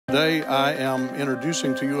Today I am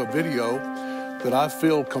introducing to you a video that I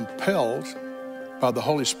feel compelled by the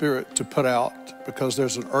Holy Spirit to put out because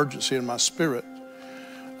there's an urgency in my spirit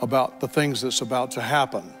about the things that's about to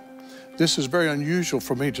happen. This is very unusual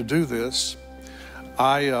for me to do this.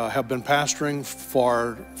 I have been pastoring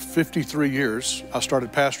for 53 years. I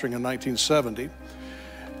started pastoring in 1970.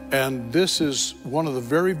 And this is one of the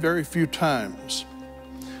very, very few times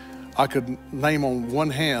I could name on one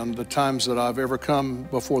hand the times that I've ever come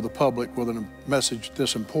before the public with a message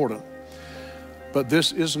this important. But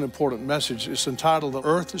this is an important message. It's entitled, "The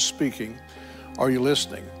Earth is Speaking. Are You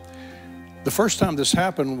Listening?" The first time this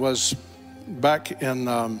happened was back in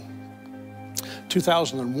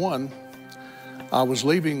 2001. I was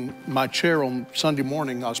leaving my chair on Sunday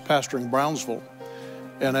morning. I was pastoring Brownsville.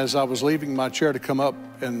 And as I was leaving my chair to come up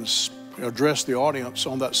and address the audience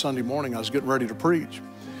on that Sunday morning, I was getting ready to preach.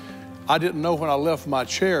 I didn't know when I left my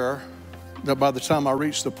chair that by the time I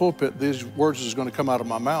reached the pulpit, these words was going to come out of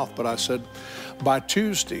my mouth. But I said, by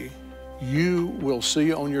Tuesday, you will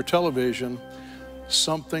see on your television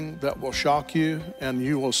something that will shock you, and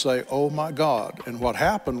you will say, "Oh my God." And what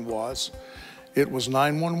happened was, it was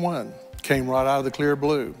 911, came right out of the clear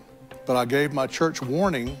blue. But I gave my church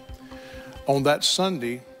warning on that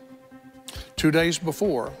Sunday. 2 days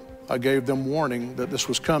before, I gave them warning that this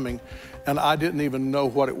was coming, and I didn't even know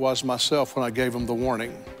what it was myself when I gave them the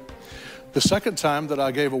warning. The second time that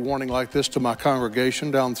I gave a warning like this to my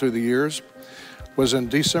congregation down through the years was in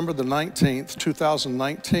December the 19th,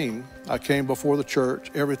 2019. I came before the church.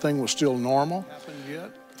 Everything was still normal.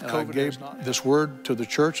 And I gave this word to the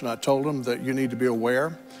church, and I told them that you need to be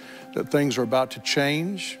aware that things are about to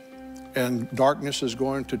change, and darkness is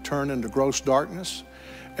going to turn into gross darkness,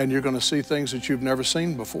 and you're going to see things that you've never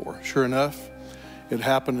seen before. Sure enough, it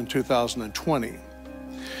happened in 2020.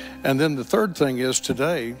 And then the third thing is,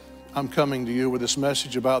 today, I'm coming to you with this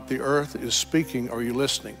message about the earth is speaking. Are you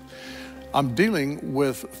listening? I'm dealing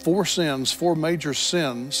with four major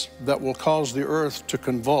sins that will cause the earth to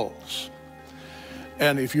convulse.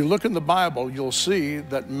 And if you look in the Bible, you'll see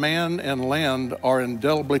that man and land are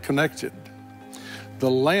indelibly connected. The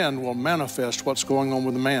land will manifest what's going on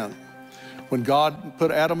with man. When God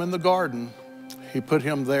put Adam in the garden, he put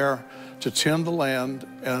him there to tend the land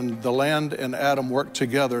and Adam worked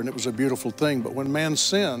together, and it was a beautiful thing. But when man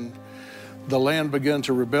sinned, the land began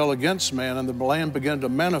to rebel against man, and the land began to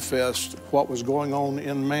manifest what was going on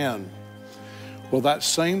in man. Well, that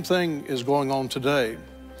same thing is going on today.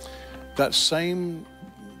 That same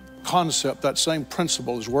concept, that same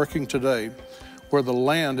principle is working today, where the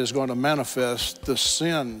land is going to manifest the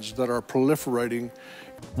sins that are proliferating.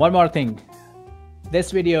 One more thing.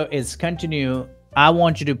 This video is continue. I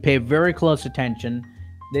want you to pay very close attention.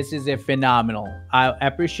 This is a phenomenal. I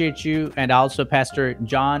appreciate you, and also Pastor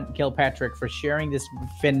John Kilpatrick, for sharing this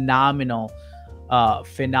phenomenal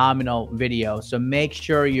video. So make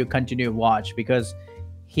sure you continue to watch, because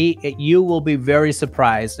you will be very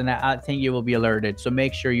surprised, and I think you will be alerted. So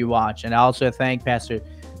make sure you watch. And I also thank Pastor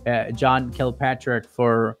John Kilpatrick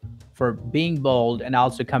for being bold and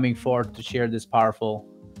also coming forth to share this powerful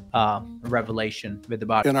revelation with the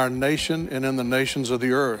body. In our nation and in the nations of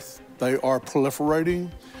the earth, they are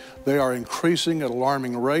proliferating. They are increasing at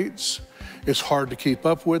alarming rates. It's hard to keep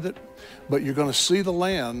up with it, but you're going to see the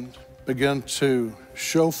land begin to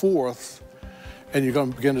show forth, and you're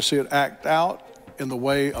going to begin to see it act out in the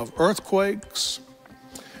way of earthquakes,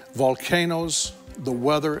 volcanoes, the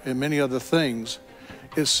weather, and many other things.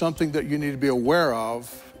 It's something that you need to be aware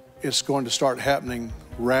of. It's going to start happening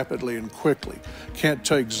rapidly and quickly. Can't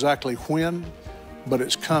tell exactly when, but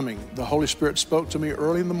it's coming. The Holy Spirit spoke to me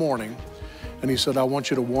early in the morning, and he said, I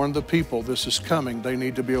want you to warn the people this is coming. They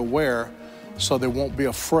need to be aware so they won't be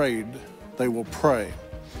afraid. They will pray.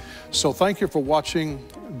 So thank you for watching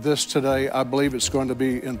this today. I believe it's going to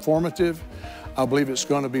be informative. I believe it's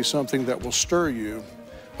going to be something that will stir you,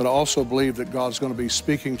 but I also believe that God's going to be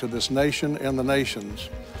speaking to this nation and the nations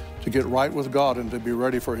to get right with God and to be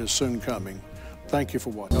ready for his soon coming. Thank you for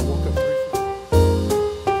watching.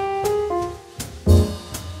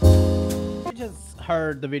 I just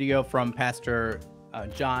heard the video from Pastor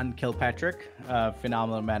John Kilpatrick, a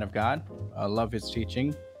phenomenal man of God. I love his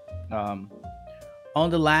teaching. On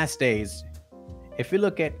the last days, if you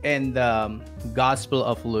look at in the Gospel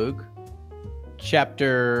of Luke,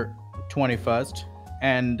 chapter 21st,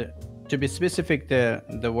 and to be specific, the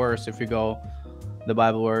verse, if you go the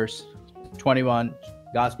Bible verse 21,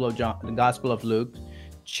 Gospel of John, the Gospel of Luke,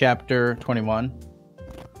 chapter 21,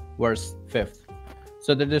 verse 5th.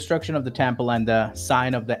 So the destruction of the temple and the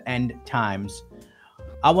sign of the end times.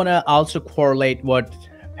 I want to also correlate what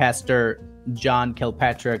Pastor John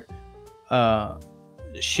Kilpatrick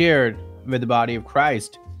shared with the body of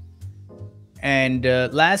Christ. And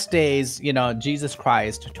last days, Jesus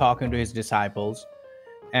Christ talking to his disciples,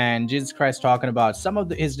 and Jesus Christ talking about some of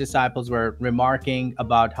his disciples were remarking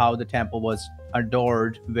about how the temple was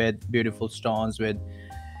adored with beautiful stones, with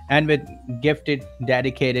gifted,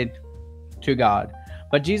 dedicated to God.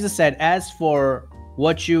 But Jesus said, as for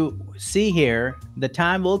what you see here, the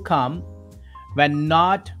time will come when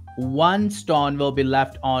not one stone will be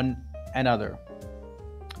left on another.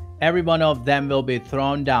 Every one of them will be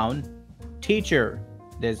thrown down. Teacher,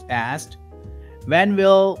 this asked, when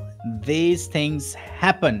will these things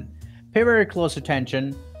happen? Pay very close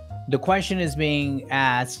attention. The question is being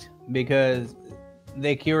asked because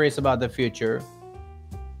they're curious about the future.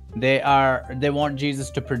 They want Jesus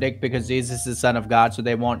to predict, because Jesus is the Son of God, so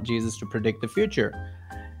they want Jesus to predict the future.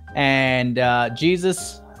 And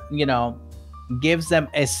Jesus, gives them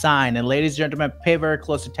a sign. And ladies and gentlemen, pay very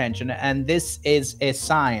close attention. And this is a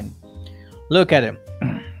sign. Look at him.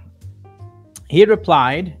 He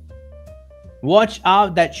replied, watch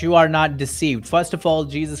out that you are not deceived. First of all,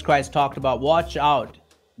 Jesus Christ talked about watch out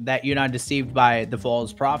that you're not deceived by the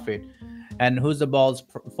false prophet. And who's the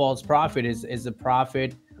false prophet? Is a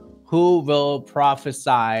prophet who will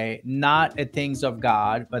prophesy not things of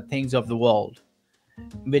God, but things of the world,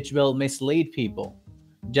 which will mislead people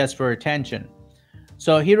just for attention.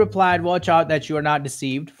 So he replied, watch out that you are not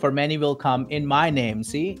deceived, for many will come in my name.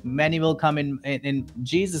 See, many will come in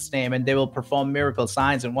Jesus' name, and they will perform miracles,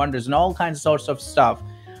 signs, and wonders, and all kinds of sorts of stuff.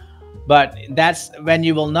 But that's when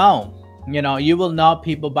you will know. You will know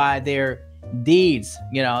people by their deeds.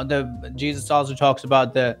 Jesus also talks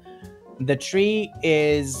about the tree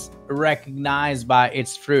is recognized by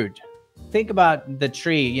its fruit. Think about the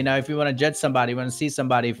tree. If you want to judge somebody, you want to see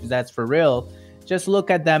somebody if that's for real, just look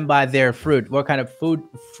at them by their fruit, what kind of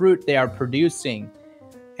fruit they are producing.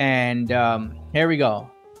 And here we go.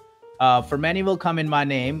 For many will come in my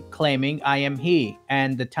name, claiming I am he,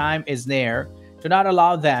 and the time is near. Do not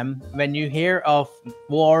allow them. When you hear of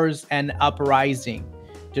wars and uprising,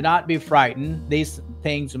 do not be frightened. These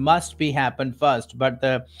things must be happen first, but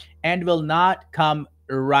the end will not come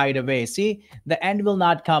right away. See, the end will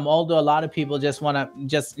not come, although a lot of people just want to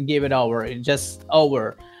just give it over.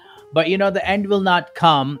 But the end will not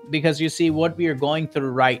come, because you see what we are going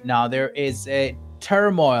through right now. There is a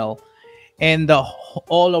turmoil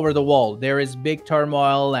all over the world. There is big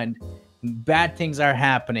turmoil and bad things are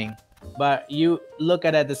happening. But you look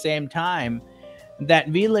at the same time that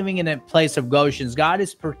we living in a place of Goshen. God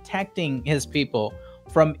is protecting his people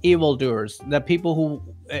from evildoers, the people who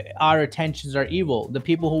our intentions are evil, the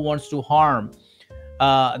people who wants to harm,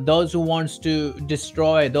 those who wants to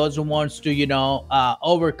destroy, those who wants to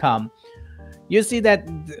overcome. You see that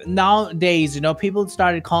nowadays people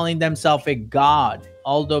started calling themselves a god,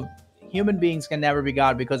 although human beings can never be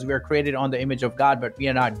God, because we are created on the image of God, but we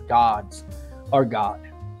are not gods or God.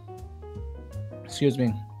 Excuse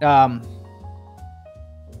me.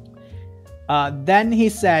 Then he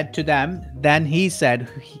said to them,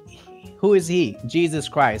 who is he? Jesus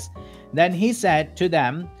Christ. Then he said to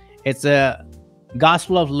them, it's a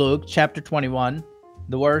Gospel of Luke, chapter 21,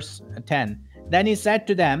 the verse 10. Then he said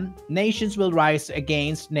to them, nations will rise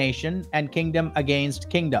against nation, and kingdom against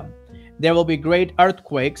kingdom. There will be great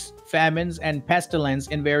earthquakes, famines, and pestilence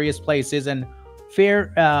in various places, and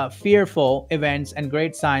fearful events and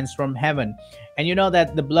great signs from heaven. And you know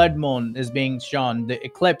that the blood moon is being shown, the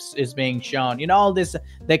eclipse is being shown. All this,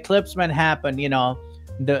 the eclipse when happened,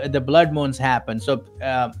 the blood moons happen. So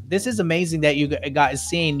this is amazing that you guys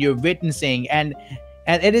seeing, you're witnessing, and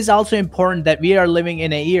it is also important that we are living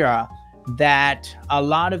in an era that a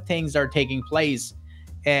lot of things are taking place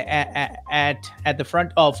at the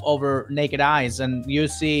front of our naked eyes. And you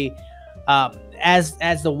see,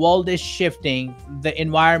 as the world is shifting, the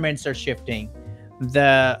environments are shifting.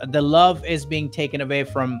 The love is being taken away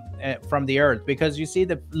from the earth, because you see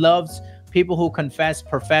the loves, people who profess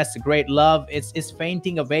great love, it's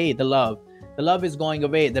fainting away. The love is going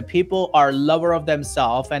away. The people are lover of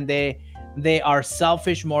themselves, and they are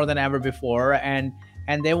selfish more than ever before, and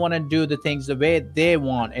they want to do the things the way they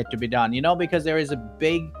want it to be done, because there is a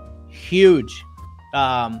big, huge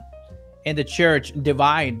in the church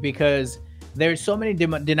divide, because there's so many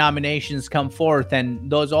denominations come forth,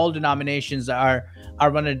 and those all denominations are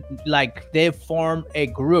gonna, they form a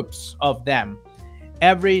groups of them.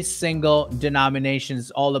 Every single denomination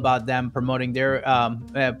is all about them promoting their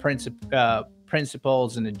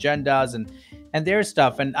principles and agendas and their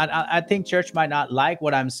stuff. And I think church might not like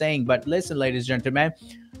what I'm saying, but listen, ladies and gentlemen,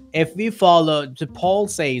 if we follow, Paul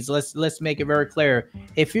says, let's make it very clear.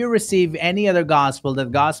 If you receive any other gospel, the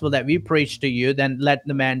gospel that we preach to you, then let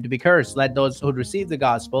the man to be cursed. Let those who receive the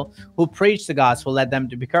gospel, who preach the gospel, let them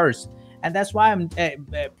to be cursed. And that's why I'm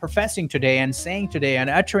professing today and saying today and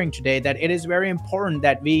uttering today that it is very important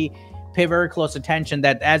that we pay very close attention,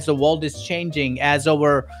 that as the world is changing, as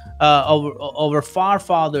our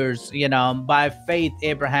forefathers, by faith,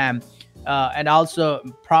 Abraham, and also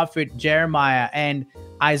prophet Jeremiah and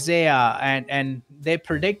Isaiah, and they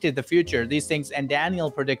predicted the future, these things, and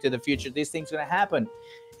Daniel predicted the future, these things are going to happen.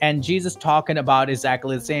 And Jesus talking about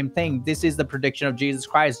exactly the same thing. This is the prediction of Jesus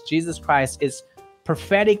Christ. Jesus Christ is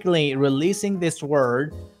prophetically releasing this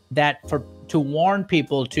word that to warn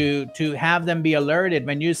people, to have them be alerted.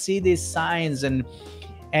 When you see these signs and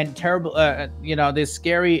terrible, these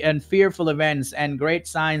scary and fearful events and great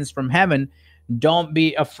signs from heaven, don't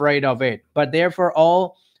be afraid of it. But before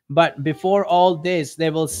all this, they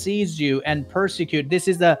will seize you and persecute. This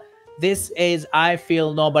is, I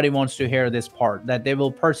feel nobody wants to hear this part, that they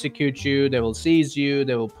will persecute you, they will seize you,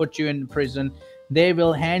 they will put you in prison. They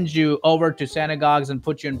will hand you over to synagogues and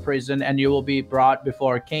put you in prison, and you will be brought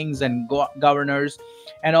before kings and governors,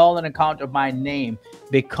 and all on account of my name,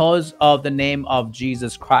 because of the name of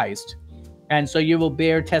Jesus Christ. And so you will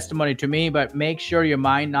bear testimony to me, but make sure your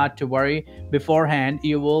mind not to worry beforehand.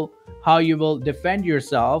 How you will defend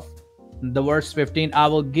yourself. The verse 15, I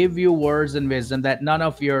will give you words and wisdom that none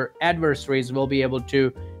of your adversaries will be able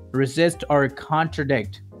to resist or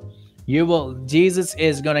contradict. Jesus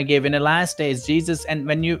is going to give in the last days. Jesus, and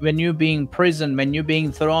when you being imprisoned, when you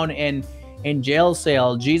being thrown in jail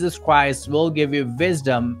cell, Jesus Christ will give you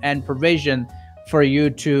wisdom and provision for you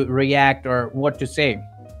to react or what to say.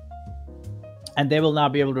 And they will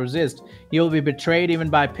not be able to resist. You will be betrayed even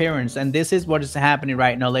by parents. And this is what is happening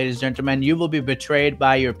right now, ladies and gentlemen. You will be betrayed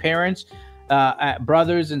by your parents,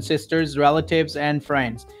 brothers and sisters, relatives and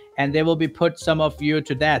friends. And they will be put some of you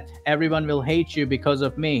to death. Everyone will hate you because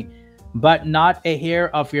of me. But not a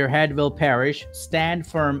hair of your head will perish. Stand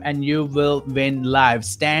firm and you will win life.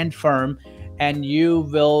 Stand firm and you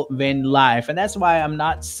will win life. And that's why I'm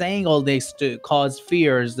not saying all this to cause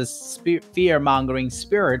fears, the fear-mongering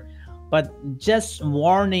spirit, but just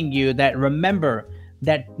warning you that remember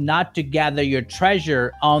that not to gather your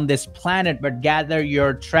treasure on this planet, but gather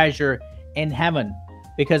your treasure in heaven.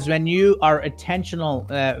 Because when you are attentional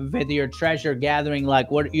with your treasure gathering,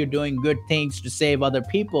 like what you're doing, good things to save other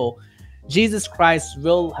people, Jesus Christ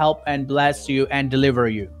will help and bless you and deliver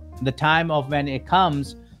you. The time of when it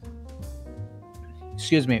comes,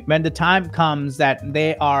 when the time comes that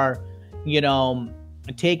they are,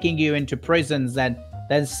 taking you into prisons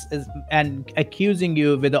and accusing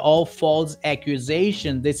you with all false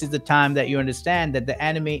accusation, this is the time that you understand that the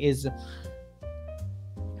enemy is,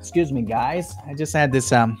 excuse me guys, I just had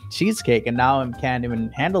this cheesecake and now I can't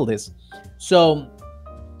even handle this. So,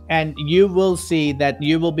 and you will see that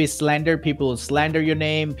you will be slandered. People will slander your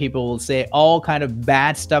name. People will say all kind of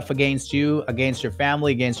bad stuff against you, against your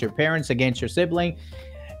family, against your parents, against your sibling.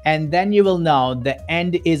 And then you will know the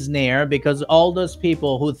end is near, because all those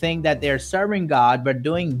people who think that they're serving God but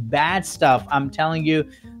doing bad stuff, I'm telling you,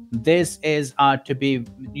 this is to be,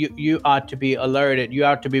 you ought to be alerted. You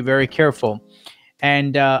ought to be very careful.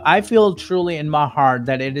 And I feel truly in my heart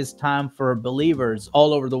that it is time for believers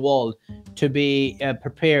all over the world to be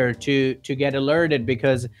prepared to get alerted,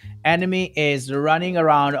 because enemy is running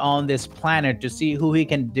around on this planet to see who he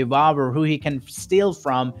can devour, who he can steal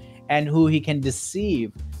from, and who he can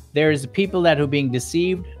deceive. There's people that are being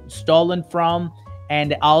deceived, stolen from,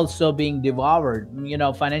 and also being devoured,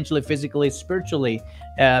 financially, physically, spiritually.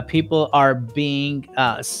 People are being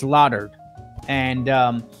slaughtered. And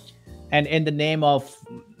in the name of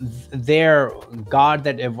their God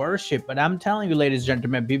that they worship. But I'm telling you, ladies and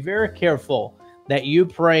gentlemen, be very careful that you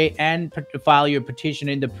pray and file your petition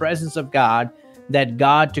in the presence of God, that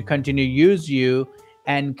God to continue to use you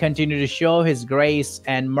and continue to show his grace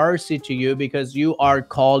and mercy to you, because you are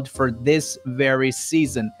called for this very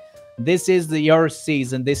season. This is your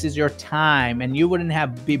season. This is your time, and you wouldn't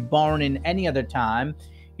have been born in any other time.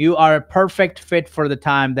 You are a perfect fit for the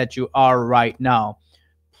time that you are right now.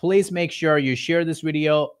 Please make sure you share this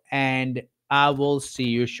video, and I will see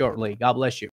you shortly. God bless you.